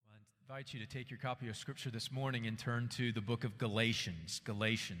I invite you to take your copy of Scripture this morning and turn to the book of Galatians.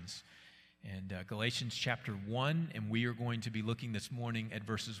 Galatians chapter 1, and we are going to be looking this morning at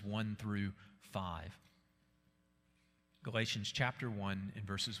verses 1 through 5. Galatians chapter 1 and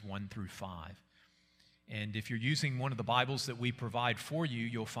verses 1 through 5. And if you're using one of the Bibles that we provide for you,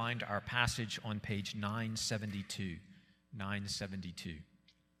 you'll find our passage on page 972. 972.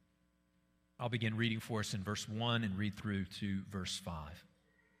 I'll begin reading for us in verse 1 and read through to verse 5.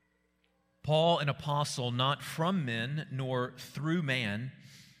 Paul, an apostle, not from men nor through man,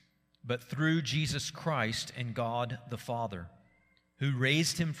 but through Jesus Christ and God the Father, who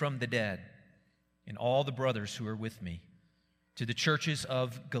raised him from the dead, and all the brothers who are with me, to the churches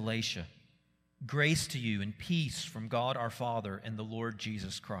of Galatia. Grace to you and peace from God our Father and the Lord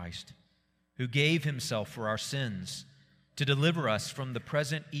Jesus Christ, who gave himself for our sins to deliver us from the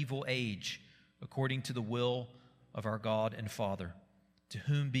present evil age, according to the will of our God and Father, to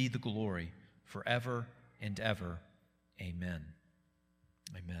whom be the glory forever and ever. Amen.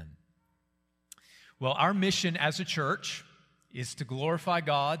 Amen. Well, our mission as a church is to glorify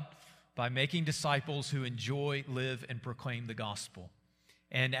God by making disciples who enjoy, live, and proclaim the gospel.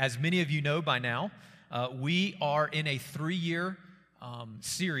 And as many of you know by now, we are in a 3-year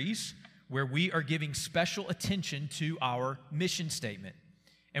series where we are giving special attention to our mission statement.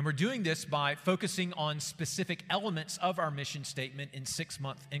 And we're doing this by focusing on specific elements of our mission statement in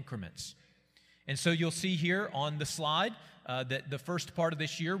 6-month increments. And so you'll see here on the slide that the first part of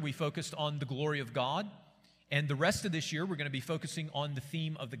this year we focused on the glory of God. And the rest of this year we're going to be focusing on the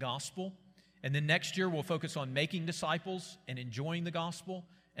theme of the gospel. And then next year we'll focus on making disciples and enjoying the gospel.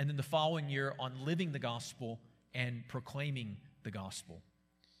 And then the following year on living the gospel and proclaiming the gospel.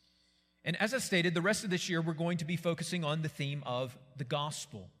 And as I stated, the rest of this year we're going to be focusing on the theme of the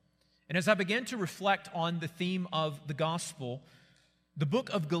gospel. And as I began to reflect on the theme of the gospel, the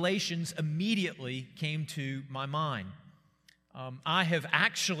book of Galatians immediately came to my mind. I have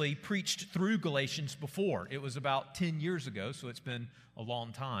actually preached through Galatians before. It was about 10 years ago, so it's been a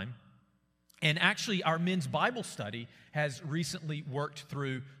long time. And actually, our men's Bible study has recently worked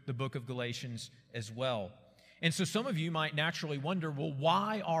through the book of Galatians as well. And so some of you might naturally wonder, well,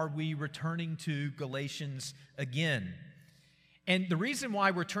 why are we returning to Galatians again? And the reason why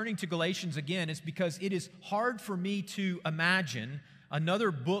we're turning to Galatians again is because it is hard for me to imagine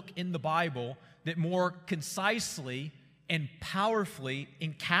another book in the Bible that more concisely and powerfully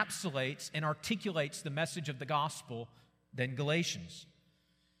encapsulates and articulates the message of the gospel than Galatians.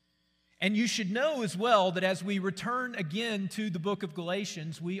 And you should know as well that as we return again to the book of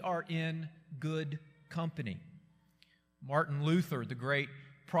Galatians, we are in good company. Martin Luther, the great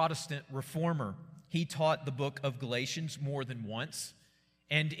Protestant reformer, he taught the book of Galatians more than once.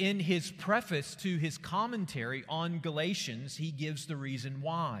 And in his preface to his commentary on Galatians, he gives the reason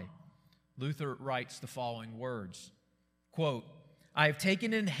why. Luther writes the following words, quote, "I have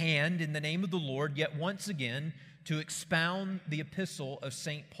taken in hand in the name of the Lord yet once again to expound the epistle of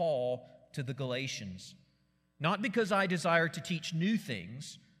St. Paul to the Galatians, not because I desire to teach new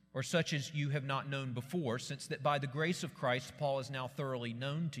things, or such as you have not known before, since that by the grace of Christ Paul is now thoroughly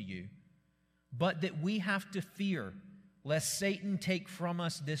known to you, but that we have to fear lest Satan take from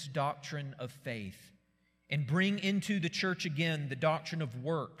us this doctrine of faith and bring into the church again the doctrine of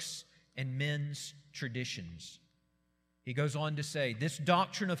works and men's traditions." He goes on to say, "This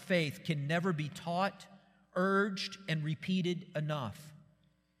doctrine of faith can never be taught, urged, and repeated enough.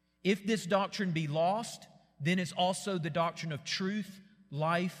 If this doctrine be lost, then is also the doctrine of truth,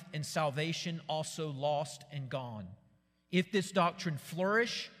 life, and salvation also lost and gone. If this doctrine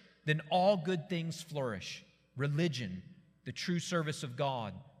flourish, then all good things flourish. Religion, the true service of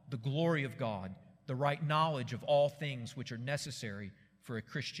God, the glory of God, the right knowledge of all things which are necessary for a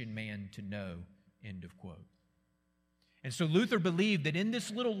Christian man to know." End of quote. And so Luther believed that in this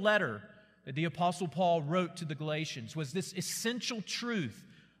little letter that the Apostle Paul wrote to the Galatians was this essential truth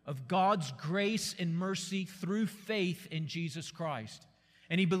of God's grace and mercy through faith in Jesus Christ.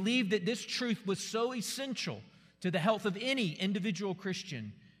 And he believed that this truth was so essential to the health of any individual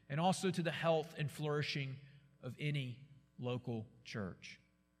Christian and also to the health and flourishing of any local church.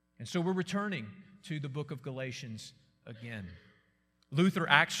 And so we're returning to the book of Galatians again. Luther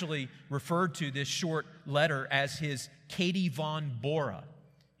actually referred to this short letter as his Katie von Bora.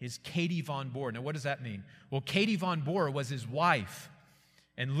 His Katie von Bora. Now, what does that mean? Well, Katie von Bora was his wife.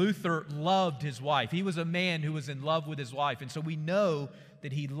 And Luther loved his wife. He was a man who was in love with his wife. And so we know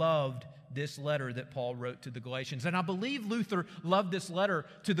that he loved this letter that Paul wrote to the Galatians. And I believe Luther loved this letter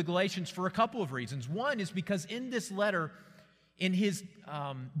to the Galatians for a couple of reasons. One is because in this letter, in his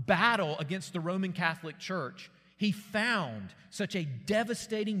battle against the Roman Catholic Church, he found such a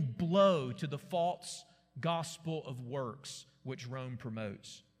devastating blow to the false gospel of works which Rome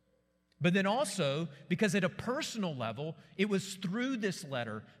promotes. But then also, because at a personal level, it was through this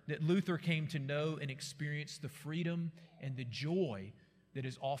letter that Luther came to know and experience the freedom and the joy that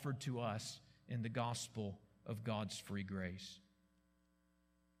is offered to us in the gospel of God's free grace.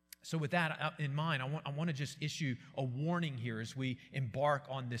 So with that in mind, I want to just issue a warning here as we embark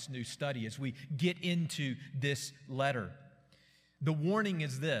on this new study, as we get into this letter. The warning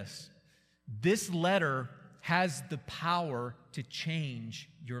is this: this letter has the power to change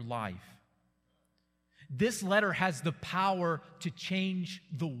your life. This letter has the power to change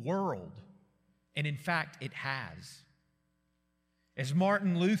the world, and in fact, it has. As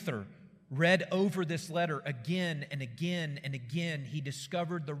Martin Luther read over this letter again and again and again, he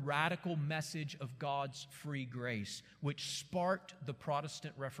discovered the radical message of God's free grace, which sparked the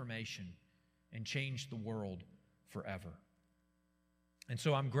Protestant Reformation and changed the world forever. And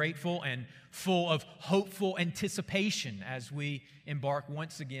so I'm grateful and full of hopeful anticipation as we embark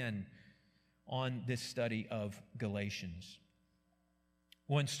once again on this study of Galatians.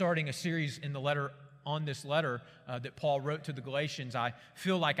 Well, in starting a series in the letter on this letter that Paul wrote to the Galatians, I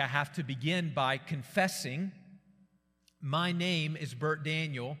feel like I have to begin by confessing my name is Bert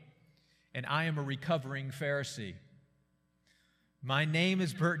Daniel, and I am a recovering Pharisee. My name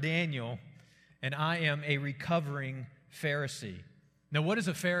is Bert Daniel, and I am a recovering Pharisee. Now, what is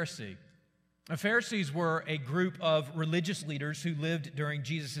a Pharisee? Pharisees were a group of religious leaders who lived during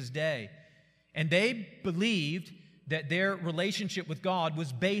Jesus' day, and they believed that their relationship with God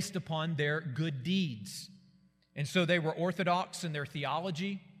was based upon their good deeds. And so they were orthodox in their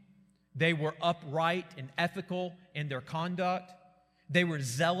theology. They were upright and ethical in their conduct. They were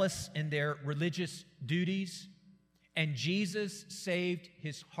zealous in their religious duties. And Jesus saved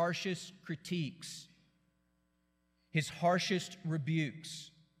his harshest critiques, his harshest rebukes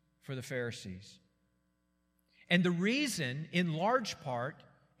for the Pharisees. And the reason, in large part,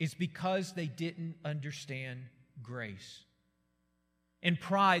 is because they didn't understand grace. In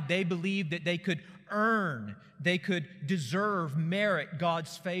pride, they believed that they could earn, they could deserve, merit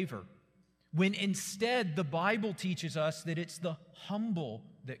God's favor, when instead the Bible teaches us that it's the humble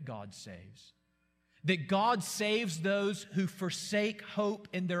that God saves. That God saves those who forsake hope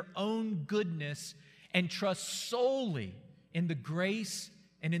in their own goodness and trust solely in the grace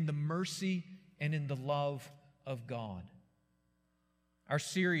and in the mercy and in the love of God.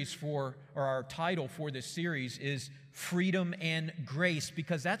 Our title for this series is Freedom and Grace,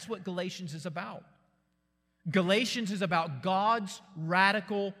 because that's what Galatians is about. Galatians is about God's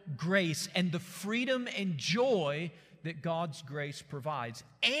radical grace and the freedom and joy that God's grace provides.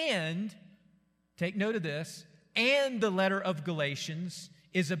 And, take note of this, and the letter of Galatians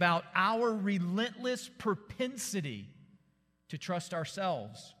is about our relentless propensity to trust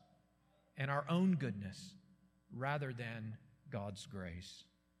ourselves and our own goodness rather than God's grace.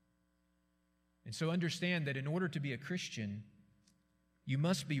 And so understand that in order to be a Christian, you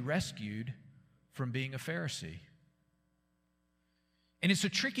must be rescued from being a Pharisee. And it's a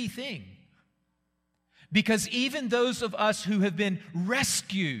tricky thing, because even those of us who have been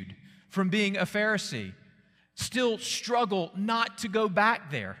rescued from being a Pharisee still struggle not to go back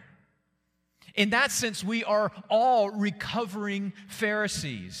there. In that sense, we are all recovering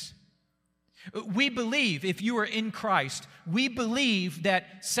Pharisees. We believe, if you are in Christ, we believe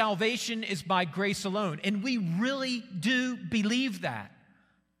that salvation is by grace alone. And we really do believe that.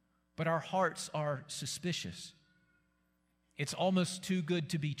 But our hearts are suspicious. It's almost too good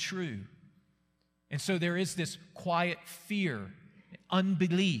to be true. And so there is this quiet fear,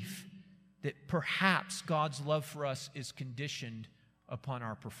 unbelief, that perhaps God's love for us is conditioned upon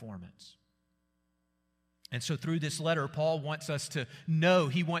our performance. And so through this letter, Paul wants us to know,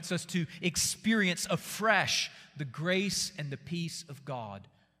 he wants us to experience afresh the grace and the peace of God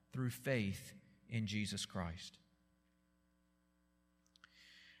through faith in Jesus Christ.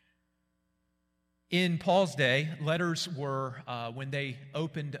 In Paul's day, letters were, when they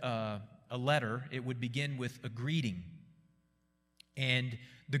opened a letter, it would begin with a greeting. And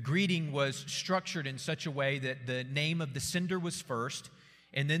the greeting was structured in such a way that the name of the sender was first,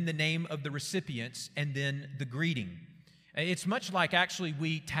 and then the name of the recipients, and then the greeting. It's much like actually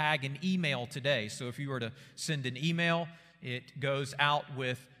we tag an email today. So if you were to send an email, it goes out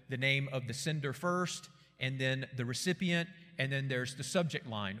with the name of the sender first, and then the recipient, and then there's the subject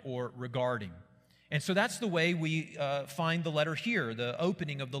line or regarding. And so that's the way we find the letter here, the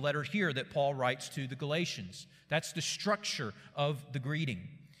opening of the letter here that Paul writes to the Galatians. That's the structure of the greeting.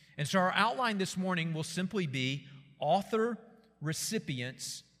 And so our outline this morning will simply be author,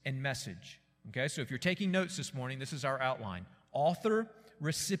 recipients, and message. Okay, so if you're taking notes this morning, this is our outline. Author,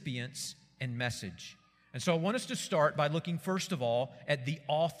 recipients, and message. And so I want us to start by looking, first of all, at the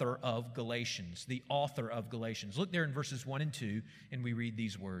author of Galatians. The author of Galatians. Look there in verses 1 and 2, and we read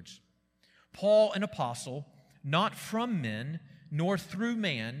these words. Paul, an apostle, not from men, nor through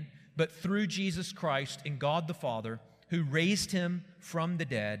man, but through Jesus Christ and God the Father, who raised him from the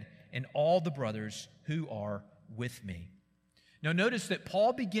dead, and all the brothers who are with me. Now notice that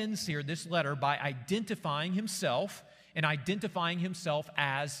Paul begins here this letter by identifying himself and identifying himself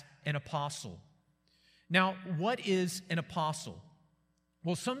as an apostle. Now, what is an apostle?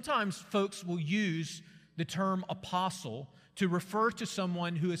 Well, sometimes folks will use the term apostle to refer to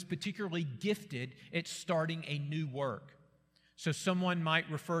someone who is particularly gifted at starting a new work. So someone might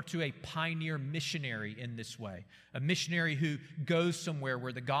refer to a pioneer missionary in this way, a missionary who goes somewhere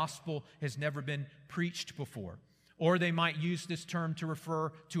where the gospel has never been preached before. Or they might use this term to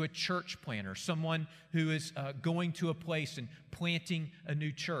refer to a church planter, someone who is going to a place and planting a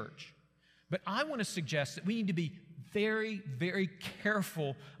new church. But I want to suggest that we need to be very, very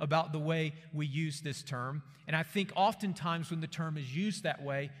careful about the way we use this term. And I think oftentimes when the term is used that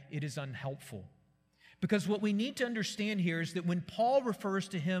way, it is unhelpful. Because what we need to understand here is that when Paul refers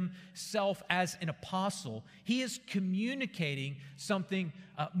to himself as an apostle, he is communicating something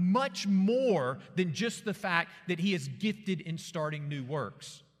much more than just the fact that he is gifted in starting new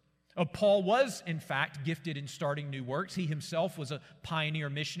works. Paul was, in fact, gifted in starting new works. He himself was a pioneer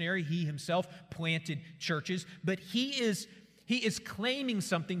missionary. He himself planted churches. But he is claiming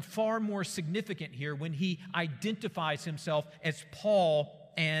something far more significant here when he identifies himself as Paul,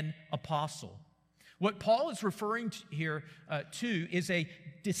 an apostle. What Paul is referring to here to is a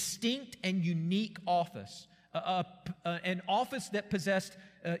distinct and unique office, an office that possessed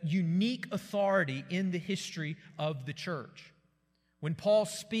unique authority in the history of the church. When Paul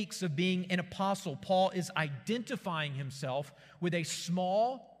speaks of being an apostle, Paul is identifying himself with a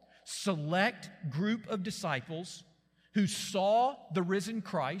small, select group of disciples who saw the risen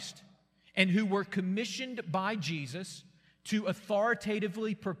Christ and who were commissioned by Jesus to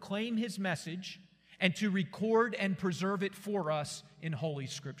authoritatively proclaim his message and to record and preserve it for us in Holy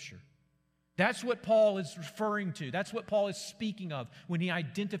Scripture. That's what Paul is referring to. That's what Paul is speaking of when he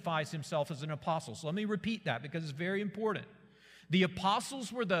identifies himself as an apostle. So let me repeat that because it's very important. The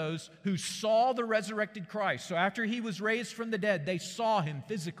apostles were those who saw the resurrected Christ. So after he was raised from the dead, they saw him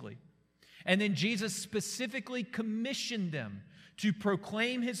physically. And then Jesus specifically commissioned them to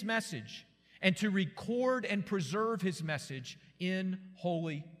proclaim his message and to record and preserve his message in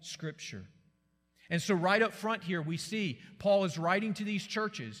Holy Scripture. And so right up front here, we see Paul is writing to these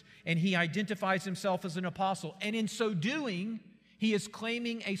churches, and he identifies himself as an apostle. And in so doing, he is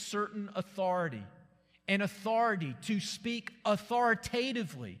claiming a certain authority, an authority to speak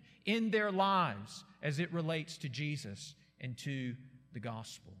authoritatively in their lives as it relates to Jesus and to the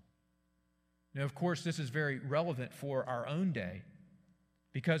gospel. Now, of course, this is very relevant for our own day,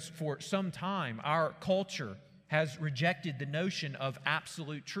 because for some time, our culture has rejected the notion of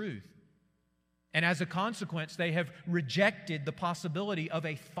absolute truth. And as a consequence, they have rejected the possibility of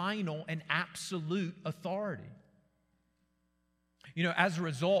a final and absolute authority. You know, as a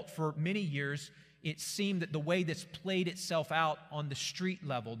result, for many years, it seemed that the way this played itself out on the street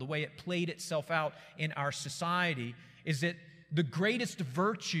level, the way it played itself out in our society, is that the greatest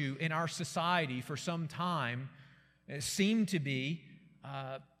virtue in our society for some time seemed to be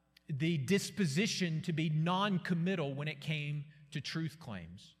the disposition to be non-committal when it came to truth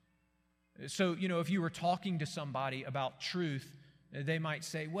claims. So, you know, if you were talking to somebody about truth, they might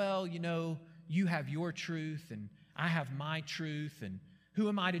say, well, you know, you have your truth and I have my truth, and who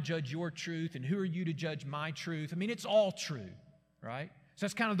am I to judge your truth, and who are you to judge my truth? I mean, it's all true, right? So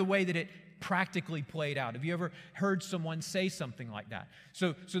that's kind of the way that it practically played out. Have you ever heard someone say something like that?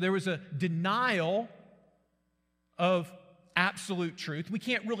 So there was a denial of absolute truth. We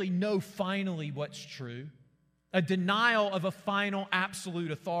can't really know finally what's true. A denial of a final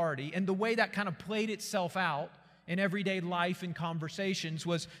absolute authority. And the way that kind of played itself out in everyday life and conversations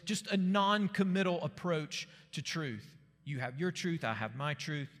was just a non-committal approach to truth. You have your truth, I have my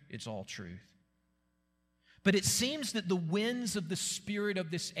truth, it's all truth. But it seems that the winds of the spirit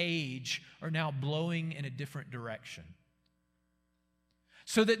of this age are now blowing in a different direction.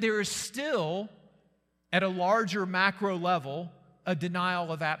 So that there is still, at a larger macro level, a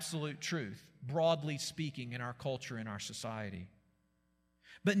denial of absolute truth, broadly speaking, in our culture, in our society.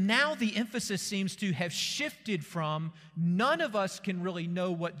 But now the emphasis seems to have shifted from none of us can really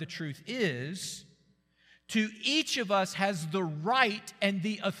know what the truth is to each of us has the right and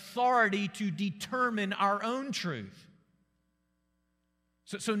the authority to determine our own truth.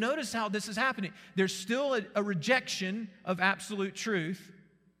 So notice how this is happening. There's still a rejection of absolute truth,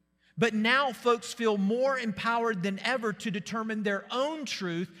 but now folks feel more empowered than ever to determine their own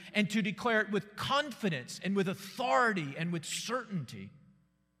truth and to declare it with confidence and with authority and with certainty,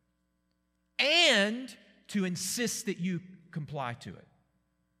 and to insist that you comply to it,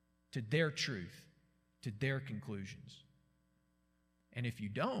 to their truth, to their conclusions. And if you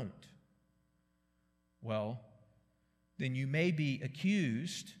don't, well, then you may be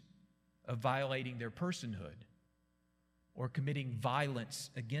accused of violating their personhood or committing violence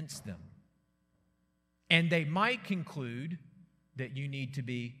against them. And they might conclude that you need to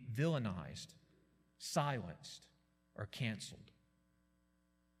be villainized, silenced, or canceled.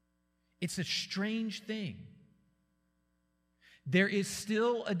 It's a strange thing. There is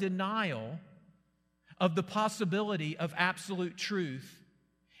still a denial of the possibility of absolute truth,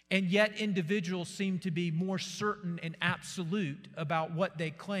 and yet individuals seem to be more certain and absolute about what they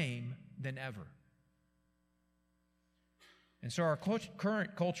claim than ever. And so our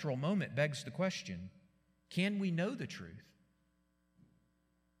current cultural moment begs the question, can we know the truth?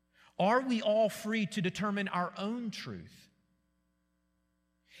 Are we all free to determine our own truth?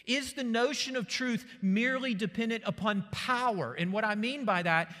 Is the notion of truth merely dependent upon power? And what I mean by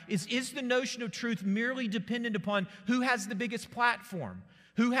that is the notion of truth merely dependent upon who has the biggest platform,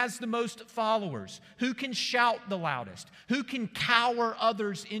 who has the most followers, who can shout the loudest, who can cower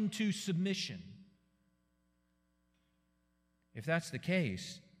others into submission? If that's the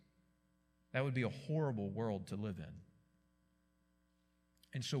case, that would be a horrible world to live in.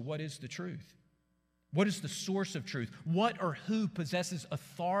 And so what is the truth? What is the source of truth? What or who possesses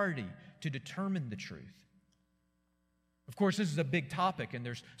authority to determine the truth? Of course, this is a big topic, and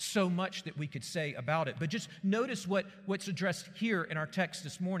there's so much that we could say about it. But just notice what's addressed here in our text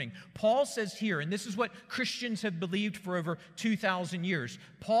this morning. Paul says here, and this is what Christians have believed for over 2,000 years.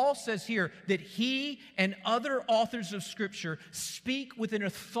 Paul says here that he and other authors of Scripture speak with an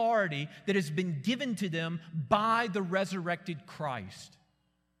authority that has been given to them by the resurrected Christ.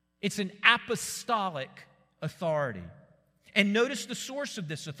 It's an apostolic authority. And notice the source of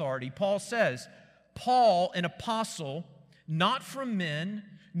this authority. Paul says, Paul, an apostle, not from men,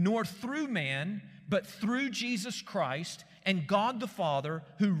 nor through man, but through Jesus Christ and God the Father,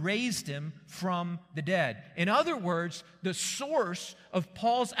 who raised him from the dead. In other words, the source of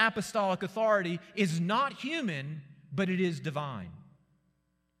Paul's apostolic authority is not human, but it is divine.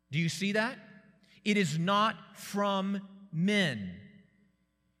 Do you see that? It is not from men.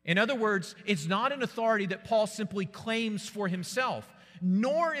 In other words, it's not an authority that Paul simply claims for himself,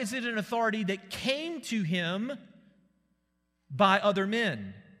 nor is it an authority that came to him by other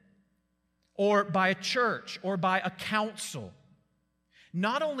men, or by a church, or by a council.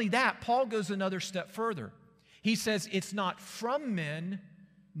 Not only that, Paul goes another step further. He says it's not from men,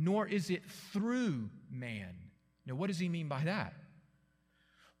 nor is it through man. Now, what does he mean by that?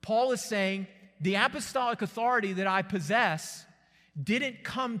 Paul is saying the apostolic authority that I possess didn't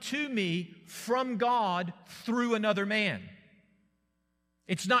come to me from God through another man.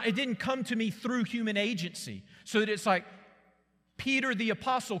 It didn't come to me through human agency, so that it's like Peter the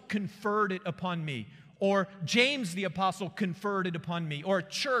apostle conferred it upon me, or James the apostle conferred it upon me, or a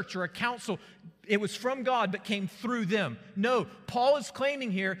church or a council. It was from God but came through them. No, Paul is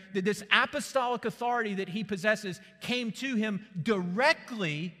claiming here that this apostolic authority that he possesses came to him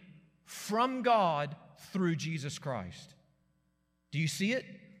directly from God through Jesus Christ. Do you see it?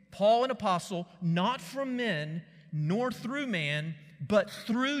 Paul, an apostle, not from men, nor through man, but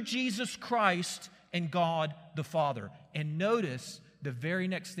through Jesus Christ and God the Father. And notice the very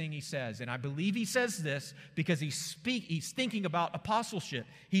next thing he says, and I believe he says this because he's thinking about apostleship.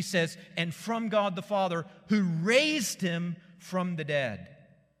 He says, and from God the Father, who raised him from the dead.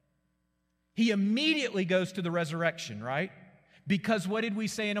 He immediately goes to the resurrection, right? Because what did we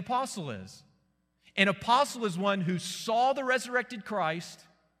say an apostle is? An apostle is one who saw the resurrected Christ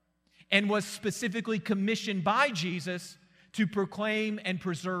and was specifically commissioned by Jesus to proclaim and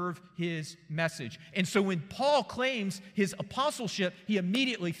preserve his message. And so when Paul claims his apostleship, he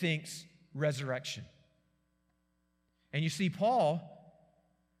immediately thinks resurrection. And you see, Paul,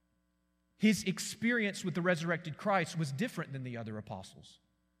 his experience with the resurrected Christ was different than the other apostles.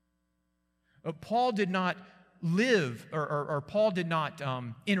 Paul did not live, or Paul did not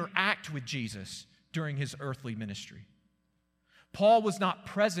interact with Jesus during his earthly ministry. Paul was not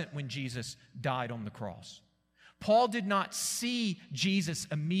present when Jesus died on the cross. Paul did not see Jesus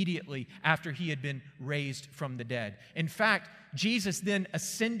immediately after he had been raised from the dead. In fact, Jesus then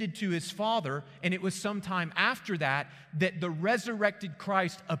ascended to his Father, and it was sometime after that that the resurrected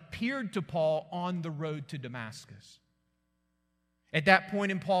Christ appeared to Paul on the road to Damascus. At that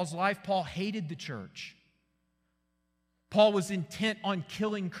point in Paul's life, Paul hated the church. Paul was intent on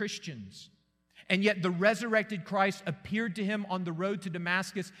killing Christians. And yet the resurrected Christ appeared to him on the road to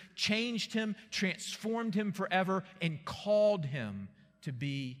Damascus, changed him, transformed him forever, and called him to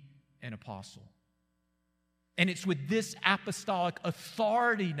be an apostle. And it's with this apostolic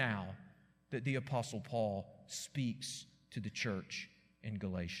authority now that the Apostle Paul speaks to the church in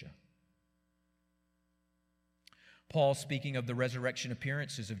Galatia. Paul, speaking of the resurrection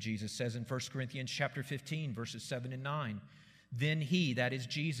appearances of Jesus, says in 1 Corinthians chapter 15, verses 7 and 9, "Then he," that is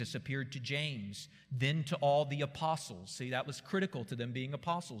Jesus, "appeared to James, then to all the apostles." See, that was critical to them being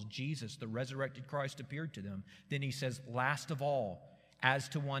apostles. Jesus, the resurrected Christ, appeared to them. Then he says, "Last of all, as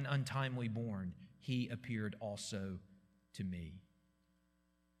to one untimely born, he appeared also to me."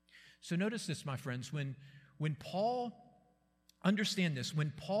 So notice this, my friends, when Paul, understand this,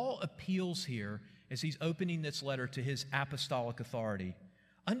 when Paul appeals here as he's opening this letter to his apostolic authority,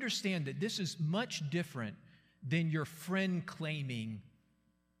 understand that this is much different than your friend claiming,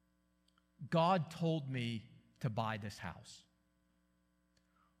 "God told me to buy this house,"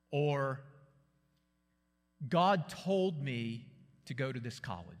 or "God told me to go to this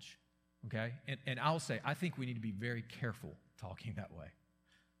college." Okay? And I'll say, I think we need to be very careful talking that way.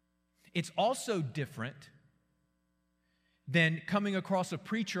 It's also different than coming across a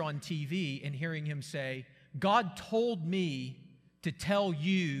preacher on TV and hearing him say, "God told me to tell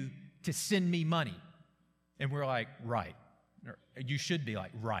you to send me money." And we're like, right. You should be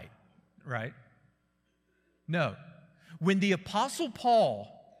like, right? No. When the Apostle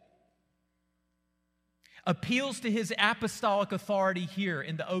Paul appeals to his apostolic authority here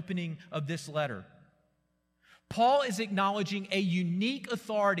in the opening of this letter, Paul is acknowledging a unique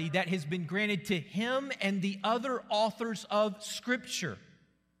authority that has been granted to him and the other authors of Scripture,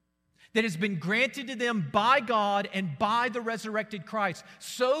 that has been granted to them by God and by the resurrected Christ,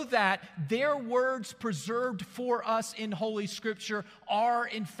 so that their words preserved for us in Holy Scripture are,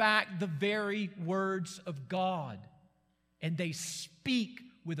 in fact, the very words of God. And they speak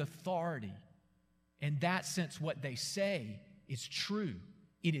with authority. In that sense, what they say is true.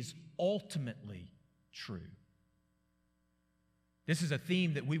 It is ultimately true. This is a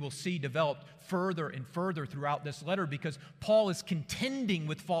theme that we will see developed further and further throughout this letter, because Paul is contending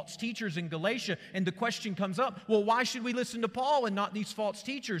with false teachers in Galatia, and the question comes up, well, why should we listen to Paul and not these false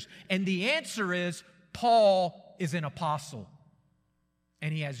teachers? And the answer is, Paul is an apostle,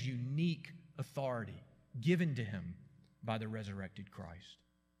 and he has unique authority given to him by the resurrected Christ.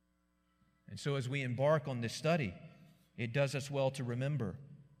 And so as we embark on this study, it does us well to remember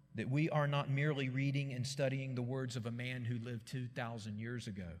that we are not merely reading and studying the words of a man who lived 2,000 years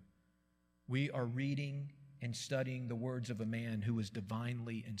ago. We are reading and studying the words of a man who was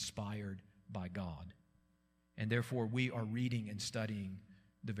divinely inspired by God. And therefore, we are reading and studying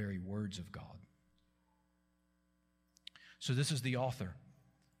the very words of God. So this is the author,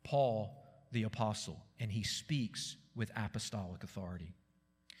 Paul the apostle, and he speaks with apostolic authority.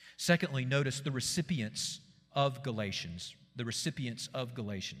 Secondly, notice the recipients of Galatians. The recipients of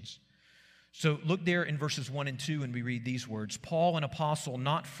Galatians. So look there in verses 1 and 2, and we read these words: "Paul, an apostle,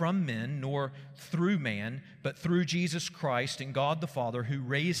 not from men, nor through man, but through Jesus Christ and God the Father, who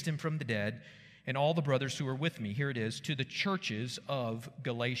raised him from the dead, and all the brothers who are with me." Here it is, "to the churches of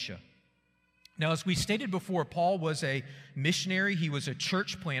Galatia." Now, as we stated before, Paul was a missionary. He was a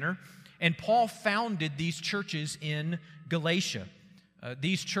church planter, and Paul founded these churches in Galatia.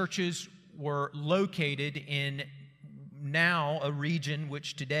 These churches were located in now a region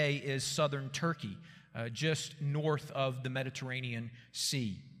which today is southern Turkey, just north of the Mediterranean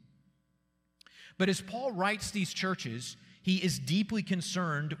Sea. But as Paul writes these churches, he is deeply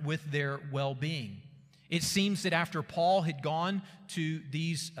concerned with their well-being. It seems that after Paul had gone to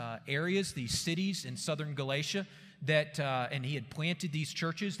these areas, these cities in southern Galatia, and he had planted these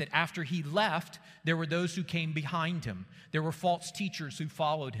churches, that after he left, there were those who came behind him. There were false teachers who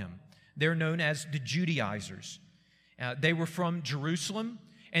followed him. They're known as the Judaizers. They were from Jerusalem,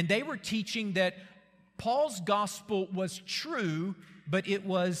 and they were teaching that Paul's gospel was true, but it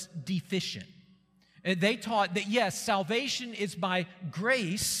was deficient. They taught that, yes, salvation is by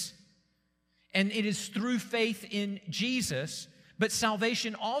grace, and it is through faith in Jesus, but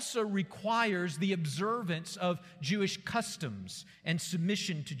salvation also requires the observance of Jewish customs and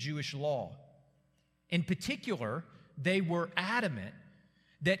submission to Jewish law. In particular, they were adamant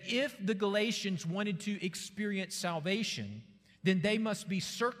that if the Galatians wanted to experience salvation, then they must be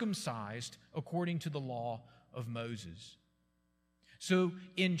circumcised according to the law of Moses. So,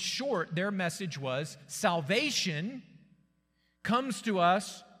 in short, their message was salvation comes to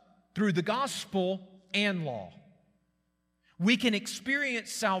us through the gospel and law. We can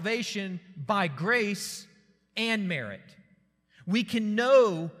experience salvation by grace and merit. We can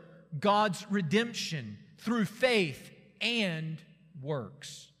know God's redemption through faith and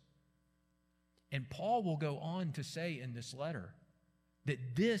works. And Paul will go on to say in this letter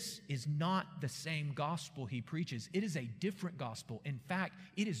that this is not the same gospel he preaches. It is a different gospel. In fact,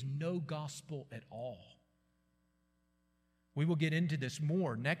 it is no gospel at all. We will get into this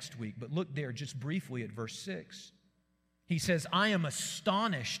more next week, but look there just briefly at verse 6. He says, I am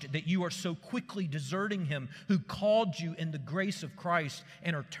astonished that you are so quickly deserting him who called you in the grace of Christ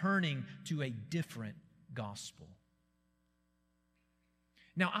and are turning to a different gospel.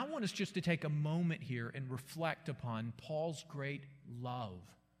 Now, I want us just to take a moment here and reflect upon Paul's great love,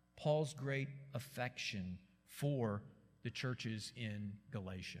 Paul's great affection for the churches in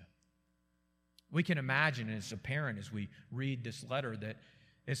Galatia. We can imagine, and it's apparent as we read this letter, that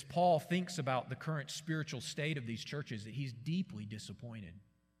as Paul thinks about the current spiritual state of these churches, that he's deeply disappointed,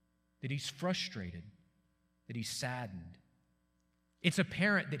 that he's frustrated, that he's saddened. It's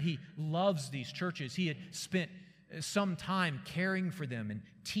apparent that he loves these churches. He had spent some time caring for them and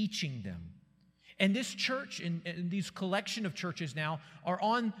teaching them. And this church and these collection of churches now are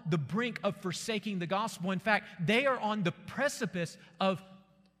on the brink of forsaking the gospel. In fact, they are on the precipice of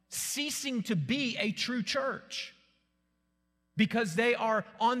ceasing to be a true church because they are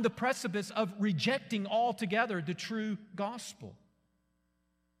on the precipice of rejecting altogether the true gospel.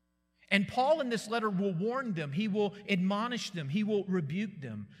 And Paul in this letter will warn them, he will admonish them, he will rebuke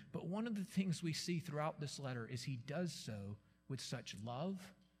them. But one of the things we see throughout this letter is he does so with such love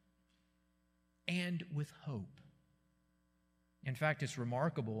and with hope. In fact, it's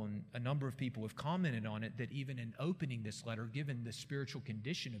remarkable, and a number of people have commented on it, that even in opening this letter, given the spiritual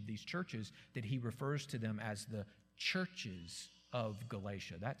condition of these churches, that he refers to them as the churches of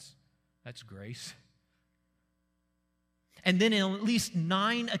Galatia. That's grace. And then in at least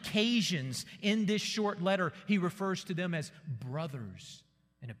 9 occasions in this short letter, he refers to them as brothers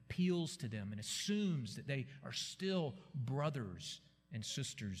and appeals to them and assumes that they are still brothers and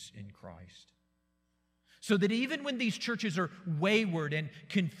sisters in Christ. So that even when these churches are wayward and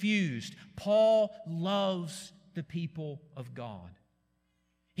confused, Paul loves the people of God.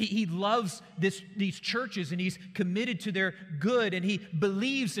 He loves these churches, and he's committed to their good, and he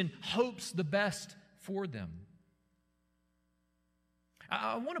believes and hopes the best for them.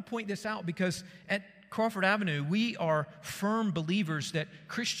 I want to point this out because at Crawford Avenue, we are firm believers that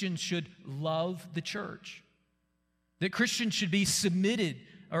Christians should love the church, that Christians should be committed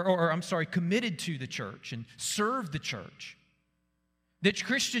to the church and serve the church, that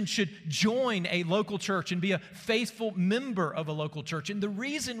Christians should join a local church and be a faithful member of a local church. And the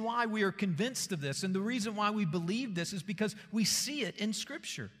reason why we are convinced of this and the reason why we believe this is because we see it in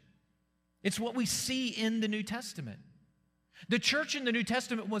Scripture. It's what we see in the New Testament. The church in the New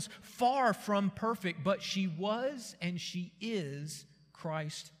Testament was far from perfect, but she was and she is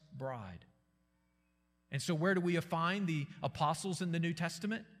Christ's bride. And so where do we find the apostles in the New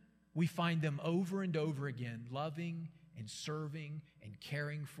Testament? We find them over and over again, loving and serving and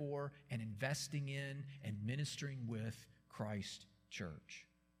caring for and investing in and ministering with Christ's church.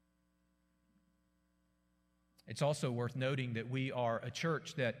 It's also worth noting that we are a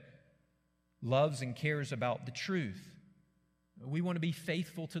church that loves and cares about the truth. We want to be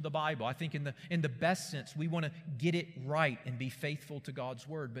faithful to the Bible. I think in the best sense, we want to get it right and be faithful to God's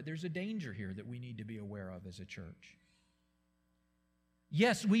Word. But there's a danger here that we need to be aware of as a church.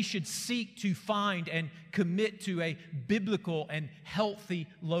 Yes, we should seek to find and commit to a biblical and healthy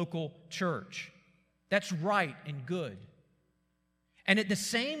local church. That's right and good. And at the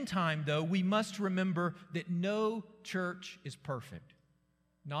same time, though, we must remember that no church is perfect,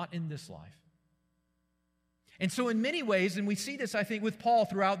 not in this life. And so in many ways, and we see this, I think, with Paul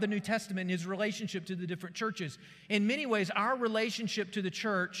throughout the New Testament in his relationship to the different churches, in many ways, our relationship to the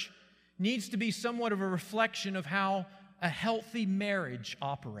church needs to be somewhat of a reflection of how a healthy marriage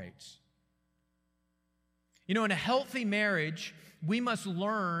operates. You know, in a healthy marriage, we must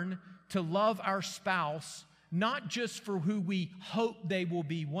learn to love our spouse not just for who we hope they will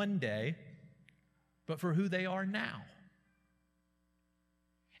be one day, but for who they are now.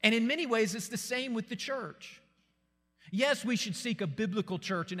 And in many ways, it's the same with the church. Yes, we should seek a biblical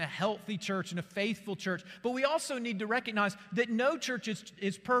church and a healthy church and a faithful church, but we also need to recognize that no church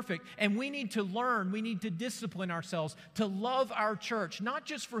is perfect, and we need to learn, we need to discipline ourselves to love our church, not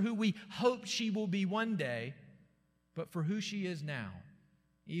just for who we hope she will be one day, but for who she is now,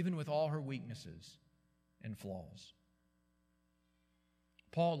 even with all her weaknesses and flaws.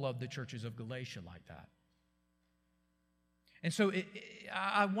 Paul loved the churches of Galatia like that. And so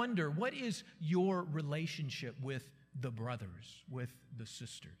I wonder, what is your relationship with the brothers, with the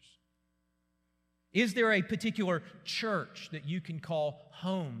sisters? Is there a particular church that you can call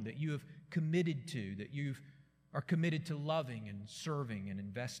home, that you have committed to, that you are committed to loving and serving and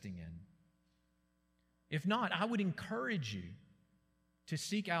investing in? If not, I would encourage you to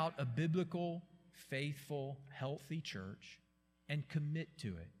seek out a biblical, faithful, healthy church and commit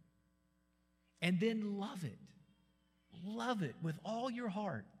to it. And then love it. Love it with all your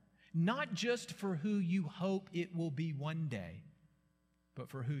heart. Not just for who you hope it will be one day, but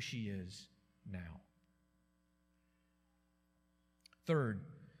for who she is now. Third,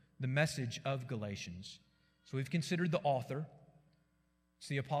 the message of Galatians. So we've considered the author. It's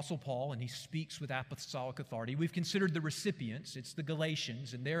the Apostle Paul, and he speaks with apostolic authority. We've considered the recipients. It's the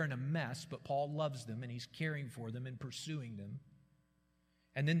Galatians, and they're in a mess, but Paul loves them, and he's caring for them and pursuing them.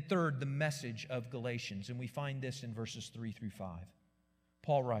 And then third, the message of Galatians, and we find this in verses 3 through 5.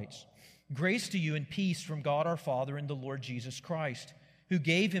 Paul writes, "Grace to you and peace from God our Father and the Lord Jesus Christ, who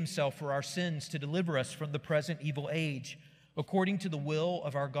gave himself for our sins to deliver us from the present evil age, according to the will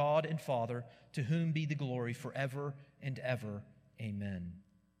of our God and Father, to whom be the glory forever and ever. Amen."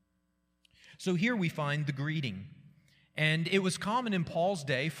 So here we find the greeting. And it was common in Paul's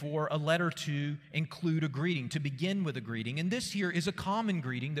day for a letter to include a greeting, to begin with a greeting. And this here is a common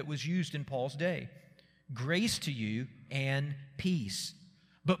greeting that was used in Paul's day. Grace to you and peace.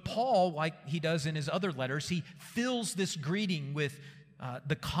 But Paul, like he does in his other letters, he fills this greeting with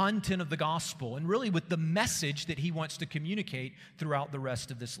the content of the gospel and really with the message that he wants to communicate throughout the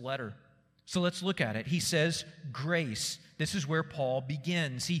rest of this letter. So let's look at it. He says grace. This is where Paul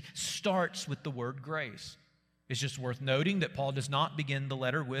begins. He starts with the word grace. It's just worth noting that Paul does not begin the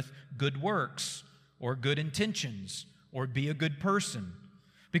letter with good works or good intentions or be a good person,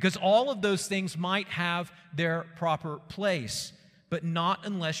 because all of those things might have their proper place, but not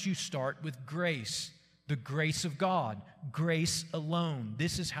unless you start with grace, the grace of God, grace alone.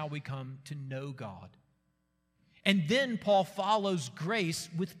 This is how we come to know God. And then Paul follows grace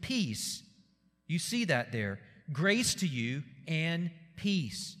with peace. You see that there. Grace to you and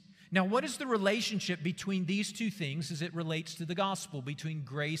peace. Now, what is the relationship between these two things as it relates to the gospel, between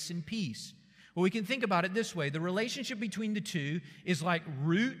grace and peace? Well, we can think about it this way. The relationship between the two is like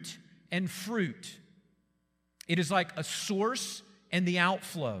root and fruit. It is like a source and the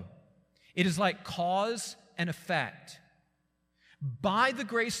outflow. It is like cause and effect. By the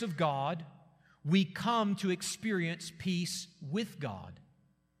grace of God, we come to experience peace with God.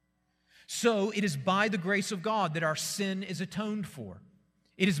 So it is by the grace of God that our sin is atoned for.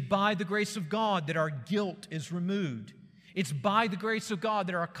 It is by the grace of God that our guilt is removed. It's by the grace of God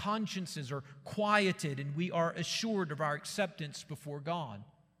that our consciences are quieted and we are assured of our acceptance before God.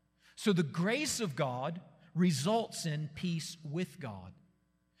 So the grace of God results in peace with God.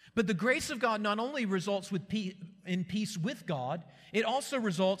 But the grace of God not only results in peace with God, it also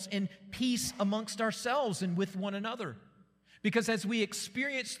results in peace amongst ourselves and with one another. Because as we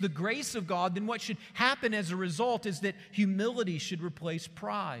experience the grace of God, then what should happen as a result is that humility should replace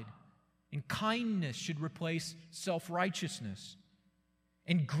pride, and kindness should replace self-righteousness,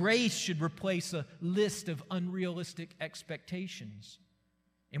 and grace should replace a list of unrealistic expectations.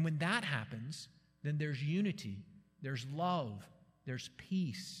 And when that happens, then there's unity, there's love, there's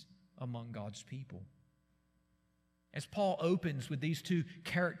peace among God's people. As Paul opens with these two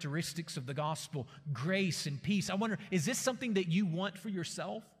characteristics of the gospel, grace and peace, I wonder, is this something that you want for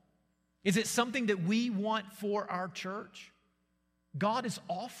yourself? Is it something that we want for our church? God is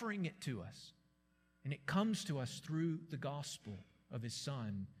offering it to us, and it comes to us through the gospel of His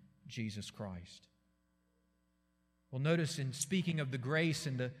Son, Jesus Christ. Well, notice in speaking of the grace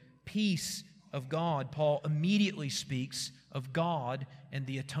and the peace of God, Paul immediately speaks of God and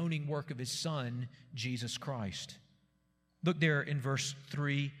the atoning work of His Son, Jesus Christ. Look there in verse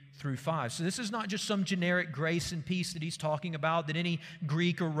 3 through 5. So this is not just some generic grace and peace that he's talking about that any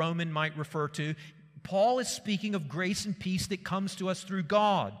Greek or Roman might refer to. Paul is speaking of grace and peace that comes to us through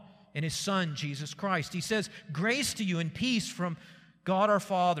God and His Son, Jesus Christ. He says, grace to you and peace from God our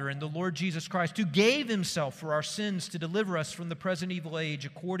Father and the Lord Jesus Christ, who gave Himself for our sins to deliver us from the present evil age,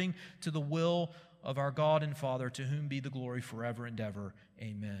 according to the will of our God and Father, to whom be the glory forever and ever.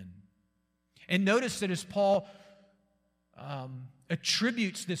 Amen. And notice that as Paul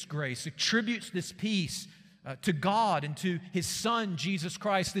attributes this grace, attributes this peace to God and to His Son, Jesus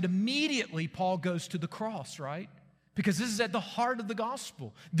Christ, that immediately Paul goes to the cross, right? Because this is at the heart of the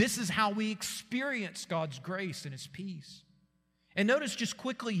gospel. This is how we experience God's grace and His peace. And notice just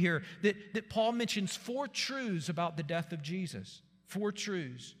quickly here that Paul mentions 4 truths about the death of Jesus. 4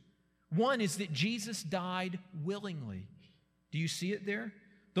 truths. One is that Jesus died willingly. Do you see it there?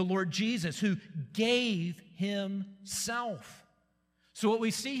 the Lord Jesus, who gave himself. So what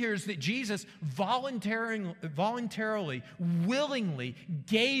we see here is that Jesus voluntarily, willingly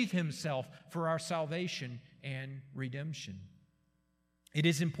gave himself for our salvation and redemption. It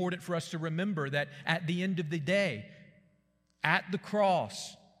is important for us to remember that at the end of the day, at the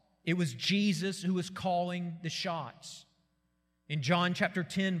cross, it was Jesus who was calling the shots. In John chapter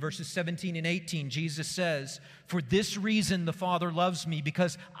 10, verses 17 and 18, Jesus says, "For this reason the Father loves me,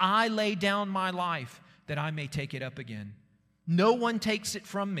 because I lay down my life that I may take it up again. No one takes it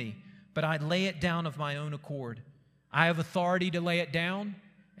from me, but I lay it down of my own accord. I have authority to lay it down,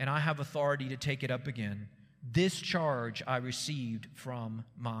 and I have authority to take it up again. This charge I received from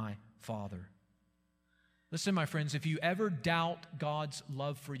my Father." Listen, my friends, if you ever doubt God's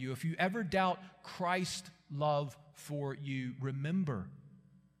love for you, if you ever doubt Christ's love for you, remember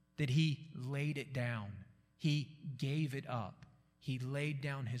that He laid it down. He gave it up. He laid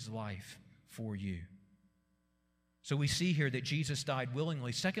down His life for you. So we see here that Jesus died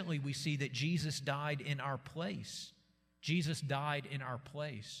willingly. Secondly, we see that Jesus died in our place. Jesus died in our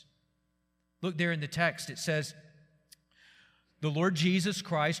place. Look there in the text, it says, "The Lord Jesus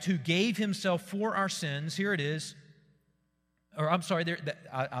Christ, who gave himself for our sins," here it is,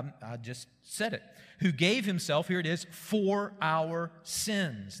 I just said it. "Who gave himself," here it is, "for our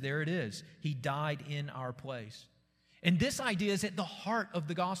sins." There it is. He died in our place. And this idea is at the heart of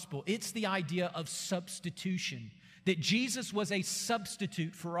the gospel. It's the idea of substitution, that Jesus was a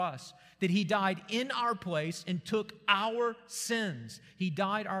substitute for us, that He died in our place and took our sins. He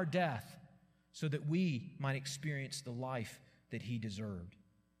died our death so that we might experience the life that He deserved.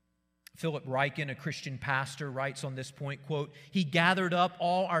 Philip Ryken, a Christian pastor, writes on this point, quote, "He gathered up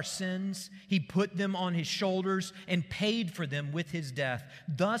all our sins, He put them on His shoulders and paid for them with His death.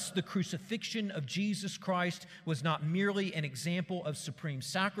 Thus, the crucifixion of Jesus Christ was not merely an example of supreme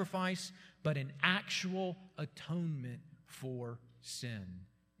sacrifice, but an actual atonement for sin."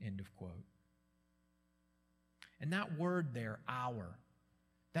 End of quote. And that word there, "our,"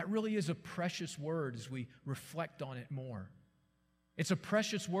 that really is a precious word as we reflect on it more. It's a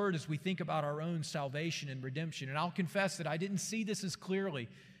precious word as we think about our own salvation and redemption. And I'll confess that I didn't see this as clearly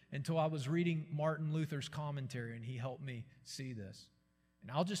until I was reading Martin Luther's commentary, and he helped me see this. And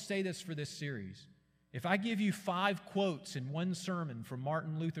I'll just say this for this series. If I give you 5 quotes in one sermon from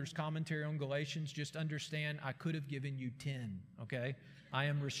Martin Luther's commentary on Galatians, just understand I could have given you 10, okay? I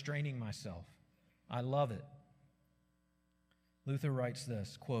am restraining myself. I love it. Luther writes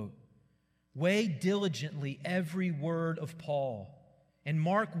this, quote, "Weigh diligently every word of Paul, and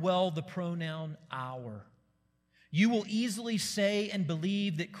mark well the pronoun our. You will easily say and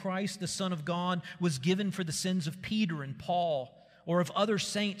believe that Christ, the Son of God, was given for the sins of Peter and Paul, or of other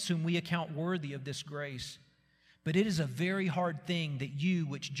saints whom we account worthy of this grace. But it is a very hard thing that you,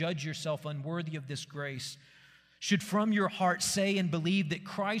 which judge yourself unworthy of this grace, should from your heart say and believe that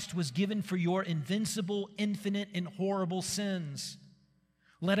Christ was given for your invincible, infinite, and horrible sins.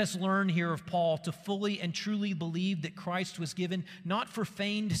 Let us learn here of Paul to fully and truly believe that Christ was given not for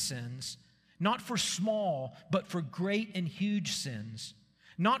feigned sins, not for small, but for great and huge sins,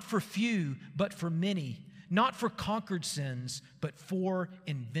 not for few, but for many, not for conquered sins, but for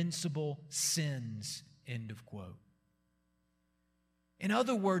invincible sins." End of quote. In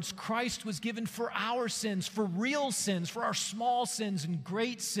other words, Christ was given for our sins, for real sins, for our small sins and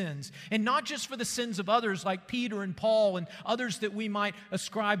great sins, and not just for the sins of others like Peter and Paul and others that we might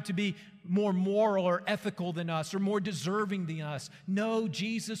ascribe to be more moral or ethical than us or more deserving than us. No,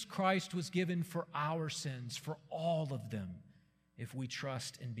 Jesus Christ was given for our sins, for all of them, if we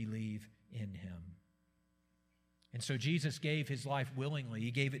trust and believe in Him. And so Jesus gave His life willingly.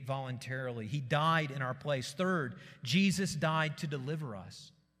 He gave it voluntarily. He died in our place. Third, Jesus died to deliver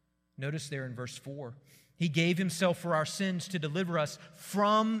us. Notice there in verse 4, He gave Himself for our sins to deliver us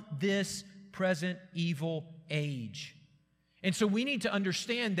from this present evil age. And so we need to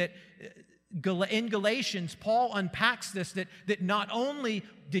understand that in Galatians, Paul unpacks this, that not only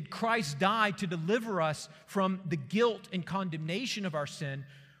did Christ die to deliver us from the guilt and condemnation of our sin,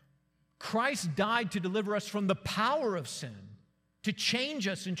 Christ died to deliver us from the power of sin, to change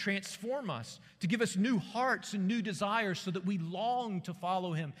us and transform us, to give us new hearts and new desires so that we long to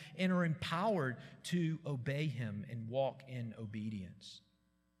follow Him and are empowered to obey Him and walk in obedience.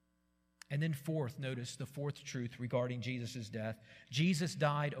 And then fourth, notice the fourth truth regarding Jesus' death. Jesus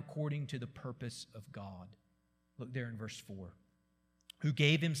died according to the purpose of God. Look there in verse 4. Who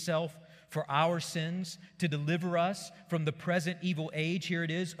gave Himself for our sins to deliver us from the present evil age, here it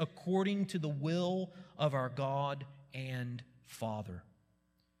is, according to the will of our God and Father.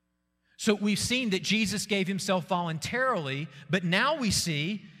 So we've seen that Jesus gave himself voluntarily, but now we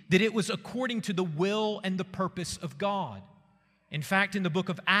see that it was according to the will and the purpose of God. In fact, in the book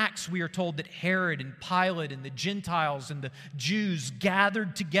of Acts, we are told that Herod and Pilate and the Gentiles and the Jews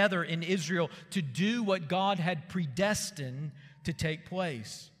gathered together in Israel to do what God had predestined to take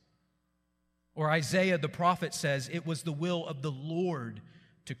place. Or Isaiah the prophet says it was the will of the Lord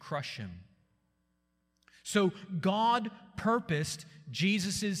to crush him. So God purposed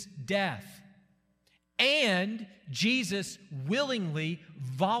Jesus' death, and Jesus willingly,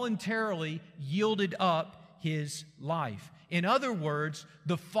 voluntarily yielded up his life. In other words,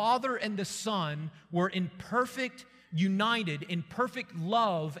 the Father and the Son were united in perfect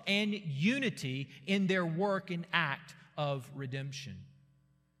love and unity in their work and act of redemption.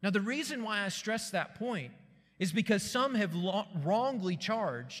 Now, the reason why I stress that point is because some have wrongly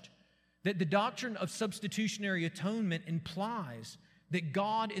charged that the doctrine of substitutionary atonement implies that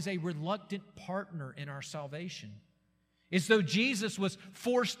God is a reluctant partner in our salvation. As though Jesus was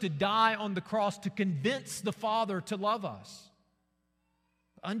forced to die on the cross to convince the Father to love us.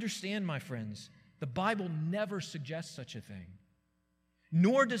 Understand, my friends, the Bible never suggests such a thing.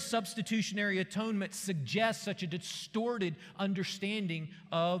 Nor does substitutionary atonement suggest such a distorted understanding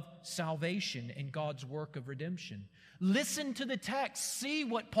of salvation and God's work of redemption. Listen to the text. See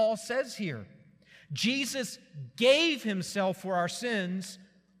what Paul says here. Jesus gave himself for our sins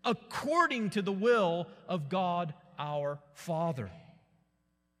according to the will of God our Father.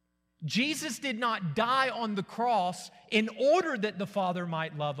 Jesus did not die on the cross in order that the Father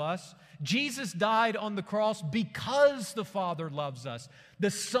might love us. Jesus died on the cross because the Father loves us. The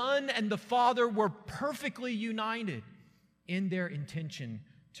Son and the Father were perfectly united in their intention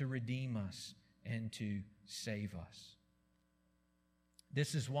to redeem us and to save us.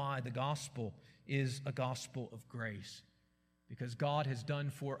 This is why the gospel is a gospel of grace, because God has done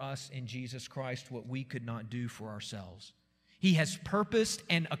for us in Jesus Christ what we could not do for ourselves. He has purposed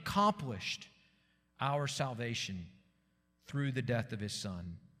and accomplished our salvation through the death of His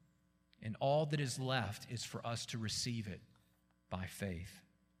Son. And all that is left is for us to receive it by faith.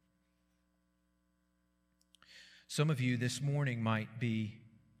 Some of you this morning might be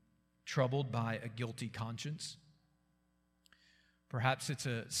troubled by a guilty conscience. Perhaps it's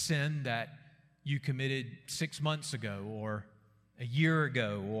a sin that you committed 6 months ago, or a year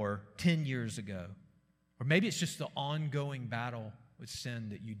ago, or 10 years ago. Or maybe it's just the ongoing battle with sin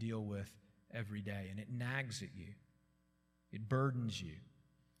that you deal with every day, and it nags at you. It burdens you.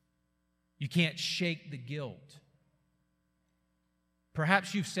 You can't shake the guilt.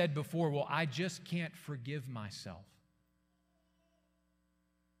 Perhaps you've said before, well, I just can't forgive myself.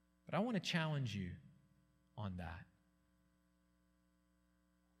 But I want to challenge you on that.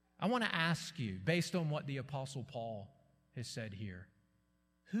 I want to ask you, based on what the Apostle Paul has said here,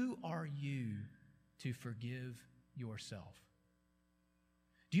 who are you to forgive yourself?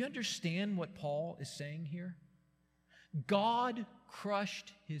 Do you understand what Paul is saying here? God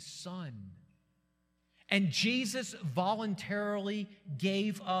crushed His Son, and Jesus voluntarily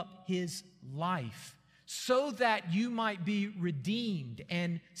gave up His life so that you might be redeemed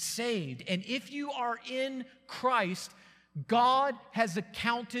and saved. And if you are in Christ, God has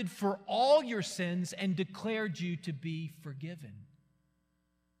accounted for all your sins and declared you to be forgiven.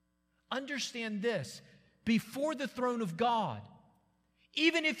 Understand this, before the throne of God,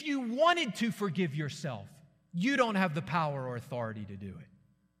 even if you wanted to forgive yourself, you don't have the power or authority to do it.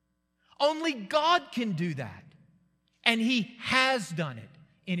 Only God can do that. And He has done it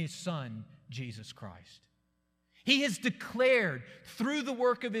in His Son, Jesus Christ. He has declared through the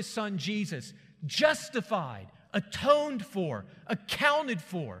work of His Son, Jesus, justified, atoned for, accounted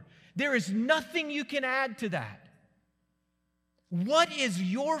for. There is nothing you can add to that. What is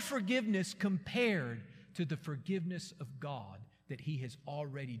your forgiveness compared to the forgiveness of God that He has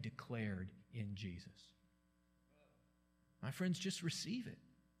already declared in Jesus? My friends, just receive it.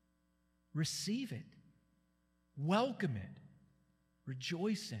 Receive it. Welcome it.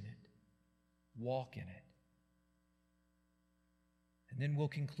 Rejoice in it. Walk in it. And then we'll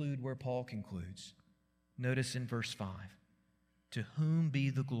conclude where Paul concludes. Notice in verse 5, to whom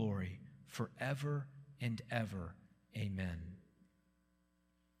be the glory forever and ever. Amen.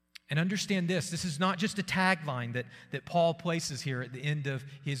 And understand this is not just a tagline that Paul places here at the end of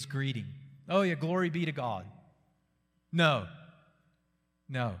his greeting. Oh yeah, glory be to God. No.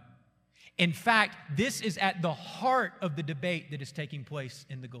 In fact, this is at the heart of the debate that is taking place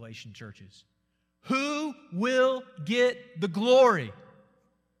in the Galatian churches. Who will get the glory?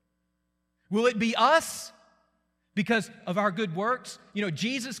 Will it be us because of our good works? You know,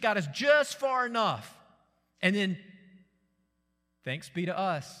 Jesus got us just far enough. And then, thanks be to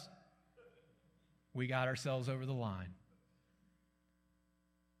us. we got ourselves over the line.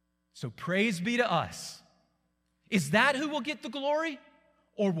 So praise be to us. Is that who will get the glory,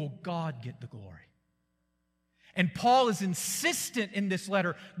 or will God get the glory? And Paul is insistent in this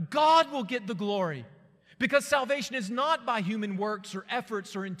letter, God will get the glory. Because salvation is not by human works or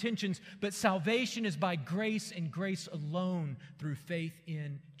efforts or intentions, but salvation is by grace and grace alone through faith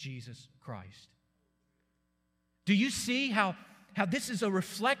in Jesus Christ. Do you see how this is a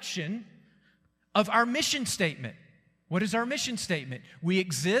reflection of our mission statement? What is our mission statement? We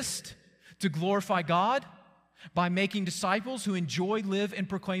exist to glorify God by making disciples who enjoy, live, and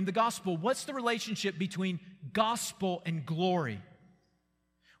proclaim the gospel. What's the relationship between gospel and glory?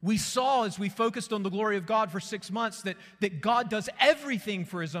 We saw as we focused on the glory of God for 6 months that God does everything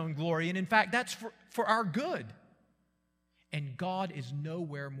for His own glory, and in fact, that's for our good. And God is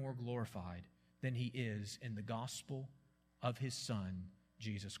nowhere more glorified than He is in the gospel of His Son,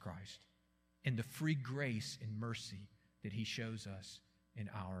 Jesus Christ, in the free grace and mercy that He shows us in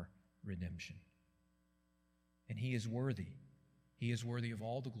our redemption. And He is worthy. He is worthy of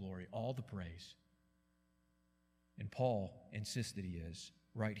all the glory, all the praise. And Paul insists that He is,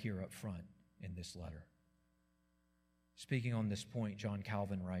 right here up front in this letter. Speaking on this point, John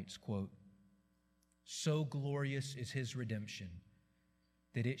Calvin writes, quote, "So glorious is His redemption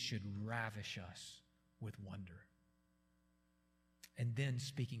that it should ravish us with wonder." And then,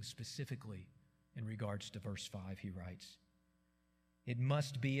 speaking specifically in regards to verse 5, he writes, "It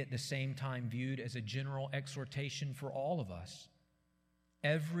must be at the same time viewed as a general exhortation for all of us.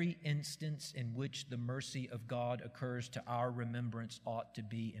 Every instance in which the mercy of God occurs to our remembrance ought to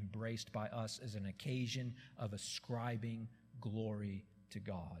be embraced by us as an occasion of ascribing glory to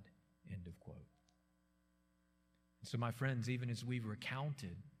God." End of quote. And so, my friends, even as we've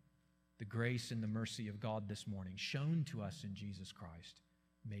recounted the grace and the mercy of God this morning, shown to us in Jesus Christ,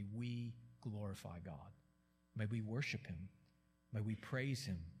 may we glorify God. May we worship Him. May we praise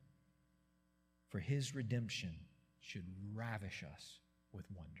Him. For His redemption should ravish us with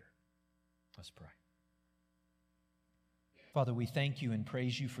wonder. Let's pray. Father, we thank You and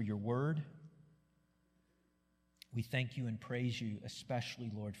praise You for Your word. We thank You and praise You especially,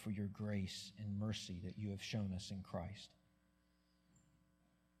 Lord, for Your grace and mercy that You have shown us in Christ.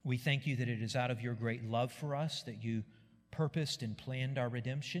 We thank You that it is out of Your great love for us that You purposed and planned our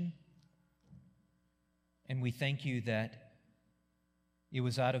redemption. And we thank You that it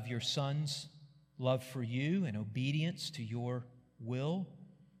was out of Your Son's love for You and obedience to Your will,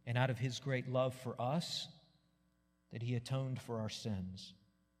 and out of His great love for us, that He atoned for our sins,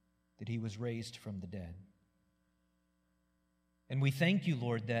 that He was raised from the dead. And we thank You,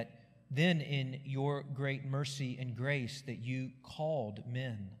 Lord, that then in Your great mercy and grace that You called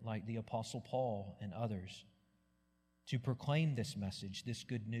men like the Apostle Paul and others to proclaim this message, this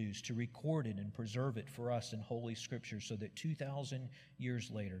good news, to record it and preserve it for us in Holy Scripture so that 2,000 years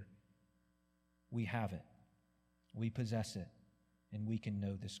later we have it, we possess it, and we can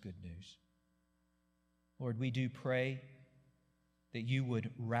know this good news. Lord, we do pray that You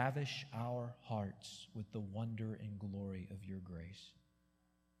would ravish our hearts with the wonder and glory of Your grace.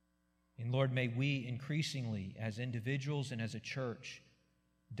 And Lord, may we increasingly, as individuals and as a church,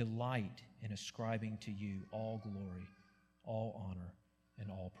 delight in ascribing to You all glory, all honor, and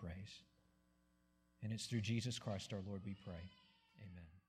all praise. And it's through Jesus Christ our Lord we pray.